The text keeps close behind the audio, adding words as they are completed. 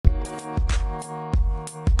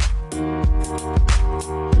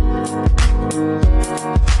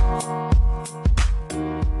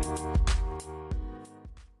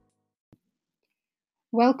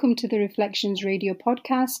Welcome to the Reflections Radio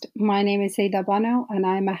podcast. My name is Seda Bano and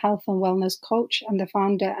I am a health and wellness coach and the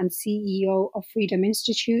founder and CEO of Freedom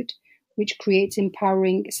Institute, which creates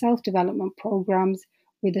empowering self-development programs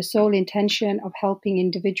with the sole intention of helping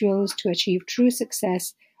individuals to achieve true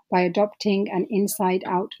success by adopting an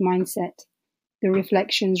inside-out mindset. The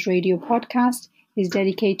Reflections Radio podcast is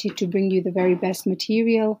dedicated to bring you the very best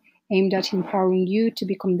material aimed at empowering you to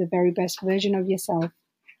become the very best version of yourself.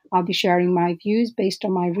 I'll be sharing my views based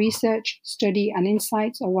on my research, study, and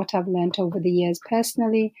insights on what I've learned over the years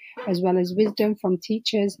personally, as well as wisdom from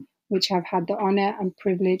teachers which I've had the honor and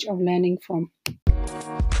privilege of learning from.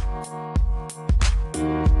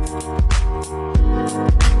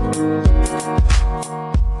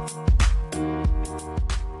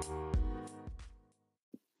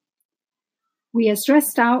 We are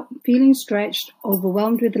stressed out, feeling stretched,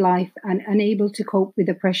 overwhelmed with life, and unable to cope with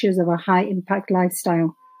the pressures of a high-impact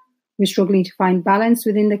lifestyle. We're struggling to find balance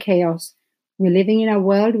within the chaos. We're living in a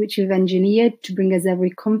world which we've engineered to bring us every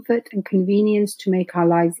comfort and convenience to make our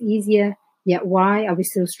lives easier. Yet why are we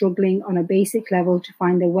still struggling on a basic level to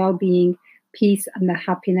find the well-being, peace, and the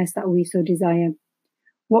happiness that we so desire?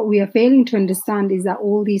 What we are failing to understand is that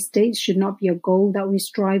all these states should not be a goal that we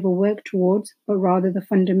strive or work towards, but rather the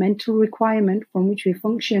fundamental requirement from which we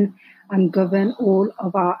function and govern all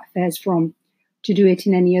of our affairs from. To do it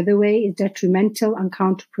in any other way is detrimental and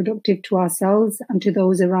counterproductive to ourselves and to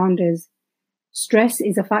those around us. Stress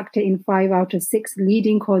is a factor in 5 out of 6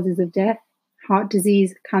 leading causes of death: heart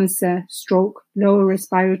disease, cancer, stroke, lower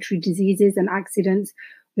respiratory diseases and accidents,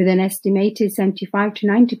 with an estimated 75 to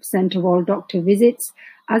 90% of all doctor visits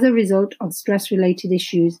as a result of stress-related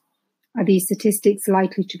issues. Are these statistics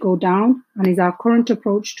likely to go down? And is our current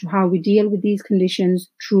approach to how we deal with these conditions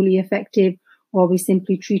truly effective? Or are we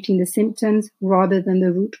simply treating the symptoms rather than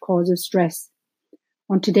the root cause of stress?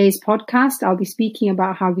 On today's podcast, I'll be speaking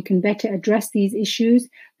about how we can better address these issues,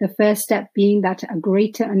 the first step being that a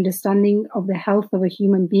greater understanding of the health of a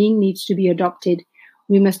human being needs to be adopted.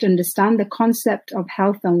 We must understand the concept of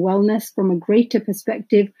health and wellness from a greater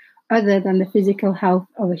perspective other than the physical health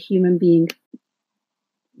of a human being.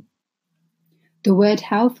 The word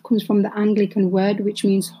health comes from the Anglican word which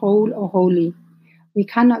means whole or holy. We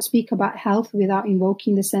cannot speak about health without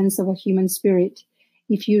invoking the sense of a human spirit.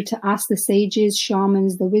 If you were to ask the sages,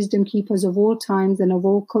 shamans, the wisdom keepers of all times and of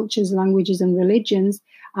all cultures, languages, and religions,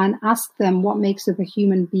 and ask them what makes up a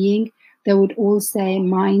human being, they would all say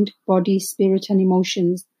mind, body, spirit, and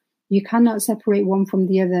emotions. You cannot separate one from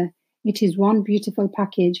the other. It is one beautiful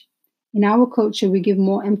package. In our culture, we give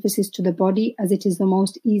more emphasis to the body as it is the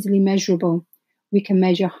most easily measurable. We can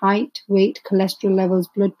measure height, weight, cholesterol levels,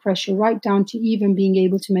 blood pressure, right down to even being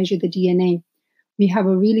able to measure the DNA. We have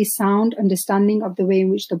a really sound understanding of the way in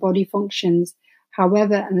which the body functions.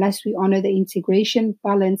 However, unless we honor the integration,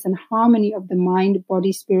 balance, and harmony of the mind,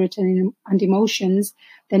 body, spirit, and emotions,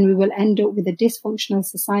 then we will end up with a dysfunctional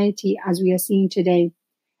society as we are seeing today.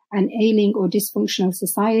 An ailing or dysfunctional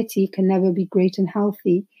society can never be great and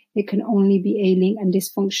healthy. It can only be ailing and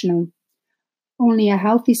dysfunctional. Only a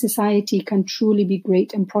healthy society can truly be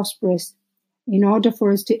great and prosperous. In order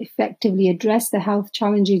for us to effectively address the health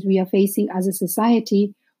challenges we are facing as a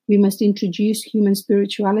society, we must introduce human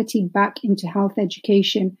spirituality back into health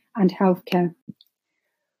education and healthcare.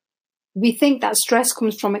 We think that stress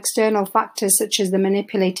comes from external factors such as the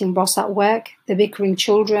manipulating boss at work, the bickering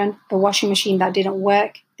children, the washing machine that didn't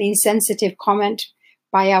work, the insensitive comment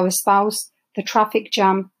by our spouse, the traffic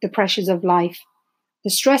jam, the pressures of life. The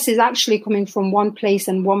stress is actually coming from one place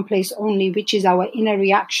and one place only, which is our inner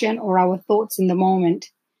reaction or our thoughts in the moment.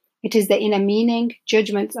 It is the inner meaning,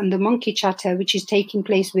 judgments, and the monkey chatter which is taking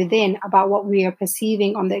place within about what we are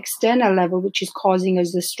perceiving on the external level which is causing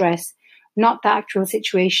us the stress, not the actual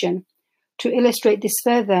situation. To illustrate this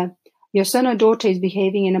further, your son or daughter is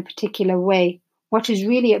behaving in a particular way. What is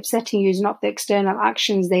really upsetting you is not the external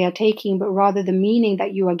actions they are taking, but rather the meaning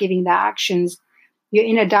that you are giving their actions. Your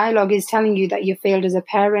inner dialogue is telling you that you failed as a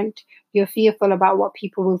parent, you're fearful about what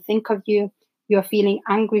people will think of you, you're feeling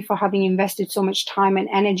angry for having invested so much time and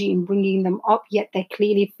energy in bringing them up, yet they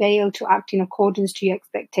clearly fail to act in accordance to your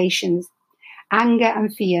expectations. Anger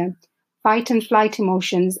and fear, fight and flight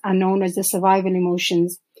emotions are known as the survival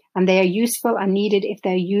emotions, and they are useful and needed if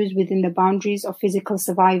they are used within the boundaries of physical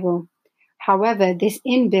survival. However, this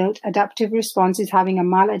inbuilt adaptive response is having a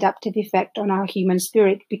maladaptive effect on our human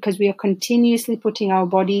spirit because we are continuously putting our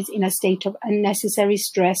bodies in a state of unnecessary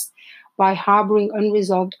stress by harboring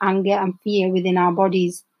unresolved anger and fear within our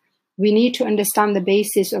bodies. We need to understand the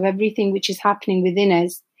basis of everything which is happening within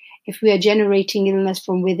us. If we are generating illness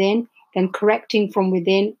from within, then correcting from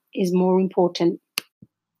within is more important.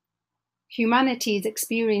 Humanity is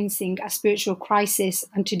experiencing a spiritual crisis,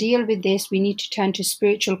 and to deal with this, we need to turn to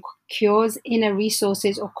spiritual cures, inner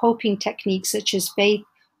resources, or coping techniques such as faith,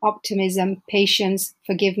 optimism, patience,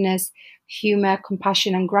 forgiveness, humor,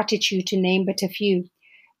 compassion, and gratitude, to name but a few.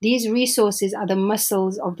 These resources are the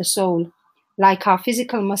muscles of the soul. Like our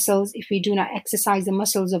physical muscles, if we do not exercise the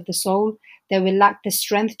muscles of the soul, they will lack the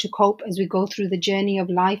strength to cope as we go through the journey of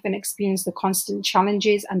life and experience the constant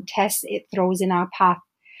challenges and tests it throws in our path.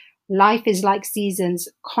 Life is like seasons,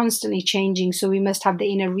 constantly changing, so we must have the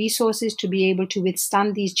inner resources to be able to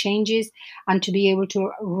withstand these changes and to be able to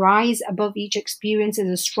rise above each experience as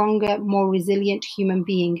a stronger, more resilient human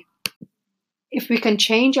being. If we can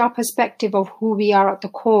change our perspective of who we are at the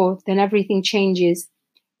core, then everything changes.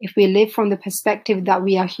 If we live from the perspective that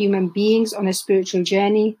we are human beings on a spiritual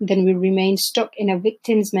journey, then we remain stuck in a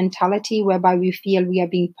victim's mentality whereby we feel we are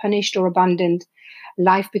being punished or abandoned.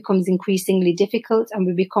 Life becomes increasingly difficult and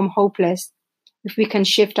we become hopeless. If we can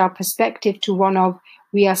shift our perspective to one of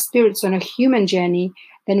we are spirits on a human journey,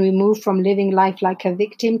 then we move from living life like a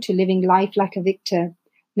victim to living life like a victor.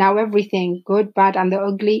 Now everything, good, bad, and the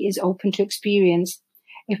ugly, is open to experience.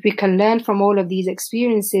 If we can learn from all of these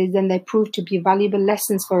experiences, then they prove to be valuable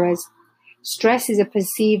lessons for us. Stress is a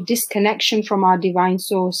perceived disconnection from our divine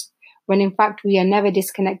source, when in fact we are never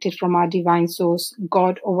disconnected from our divine source,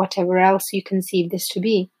 God, or whatever else you conceive this to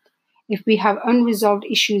be. If we have unresolved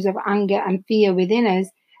issues of anger and fear within us,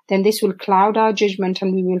 then this will cloud our judgment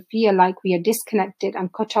and we will feel like we are disconnected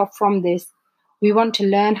and cut off from this. We want to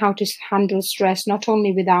learn how to handle stress not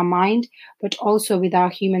only with our mind, but also with our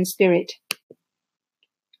human spirit.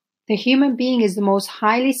 The human being is the most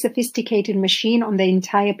highly sophisticated machine on the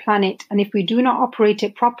entire planet, and if we do not operate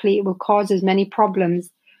it properly, it will cause us many problems.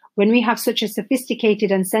 When we have such a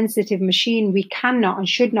sophisticated and sensitive machine, we cannot and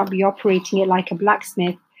should not be operating it like a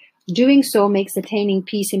blacksmith. Doing so makes attaining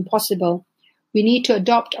peace impossible. We need to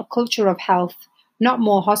adopt a culture of health, not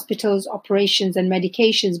more hospitals, operations, and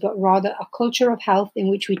medications, but rather a culture of health in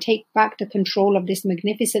which we take back the control of this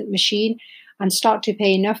magnificent machine and start to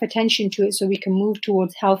pay enough attention to it so we can move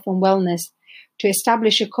towards health and wellness. To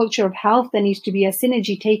establish a culture of health, there needs to be a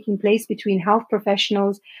synergy taking place between health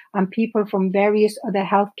professionals and people from various other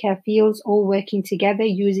healthcare fields, all working together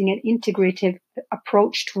using an integrative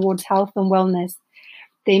approach towards health and wellness.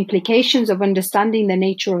 The implications of understanding the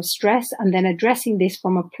nature of stress and then addressing this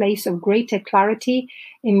from a place of greater clarity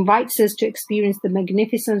invites us to experience the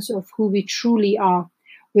magnificence of who we truly are.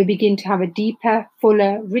 We begin to have a deeper,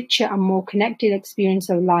 fuller, richer, and more connected experience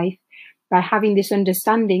of life. By having this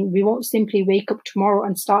understanding, we won't simply wake up tomorrow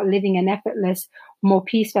and start living an effortless, more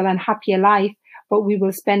peaceful and happier life, but we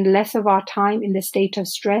will spend less of our time in the state of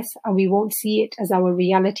stress and we won't see it as our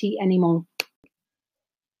reality anymore.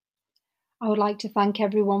 I would like to thank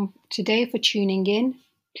everyone today for tuning in.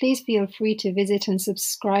 Please feel free to visit and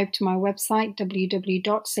subscribe to my website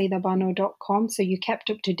www.saidabano.com so you're kept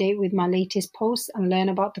up to date with my latest posts and learn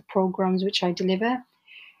about the programs which I deliver.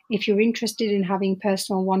 If you're interested in having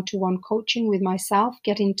personal one-to-one coaching with myself,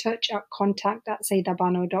 get in touch at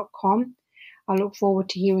contact@saidabano.com. I look forward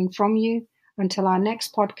to hearing from you. Until our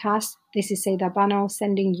next podcast, this is Saida Bano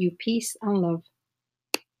sending you peace and love.